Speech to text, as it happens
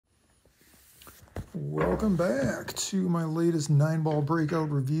Welcome back to my latest 9-ball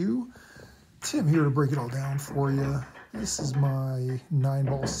breakout review. Tim here to break it all down for you. This is my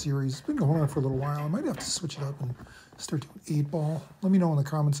 9-ball series. It's been going on for a little while. I might have to switch it up and start doing 8-ball. Let me know in the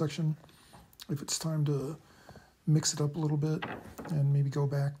comment section if it's time to mix it up a little bit and maybe go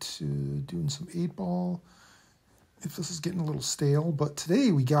back to doing some 8-ball if this is getting a little stale. But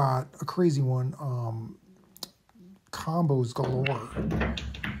today we got a crazy one. Combos galore.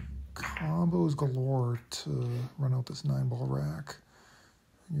 Combos galore to run out this 9-ball rack.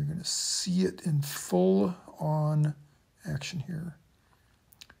 And you're going to see it in full on action here.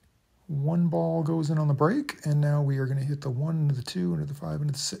 1 ball goes in on the break, and now we are going to hit the 1 into the 2 into the 5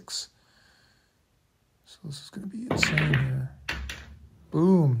 into the 6. So this is going to be insane here.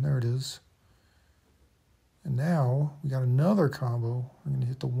 Boom, there it is. And now we got another combo. We're going to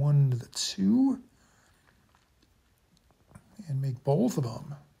hit the 1 into the 2 and make both of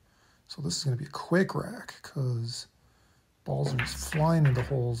them. So this is going to be a quick rack because balls are just flying into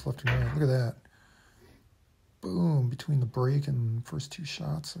holes left and right. Look at that. Boom. Between the break and the first 2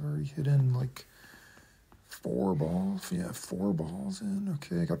 shots, I've already hit in like 4 balls. Yeah, 4 balls in.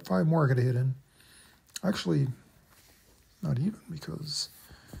 Okay, I got 5 more I got to hit in. Actually, not even, because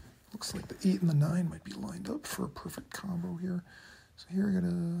it looks like the 8 and the 9 might be lined up for a perfect combo here. So here I got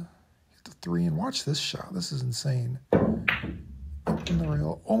to hit the 3 and watch this shot. This is insane. Up in the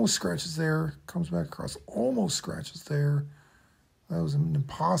rail, almost scratches there, comes back across, almost scratches there. That was an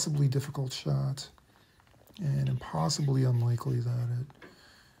impossibly difficult shot and impossibly unlikely that it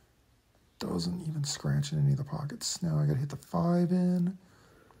doesn't even scratch in any of the pockets. Now I got to hit the 5 in.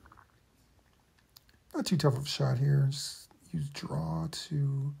 Not too tough of a shot here. Just use draw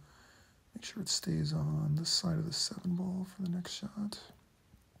to make sure it stays on this side of the 7 ball for the next shot.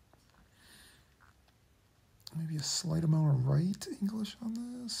 Maybe a slight amount of right English on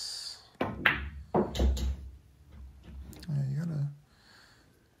this. Yeah, you gotta,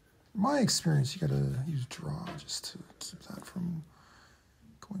 my experience, you gotta use draw just to keep that from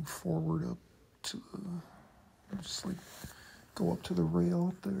going forward up to the, just like go up to the rail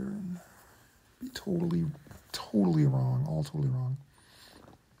up there and be totally wrong, all totally wrong.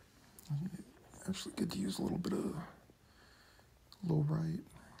 Actually good to use a little bit of low right.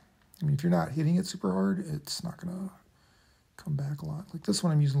 I mean, if you're not hitting it super hard, it's not going to come back a lot. Like this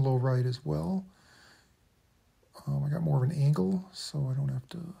one, I'm using low right as well. I got more of an angle, so I don't have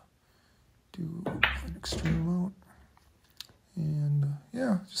to do an extreme amount. And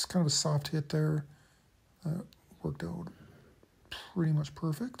yeah, just kind of a soft hit there. That worked out pretty much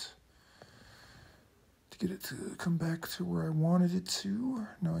perfect. To get it to come back to where I wanted it to.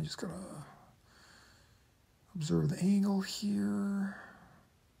 Now I just got to observe the angle here.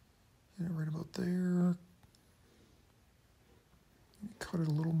 Get it right about there. Cut it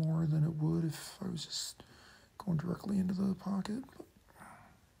a little more than it would if I was just going directly into the pocket. But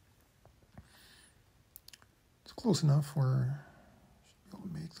it's close enough where I should be able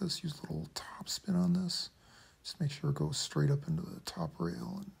to make this. Use a little top spin on this. Just make sure it goes straight up into the top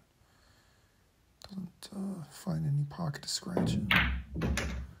rail and doesn't find any pocket to scratch in.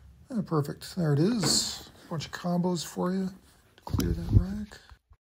 Yeah, perfect. There it is. A bunch of combos for you to clear that rack.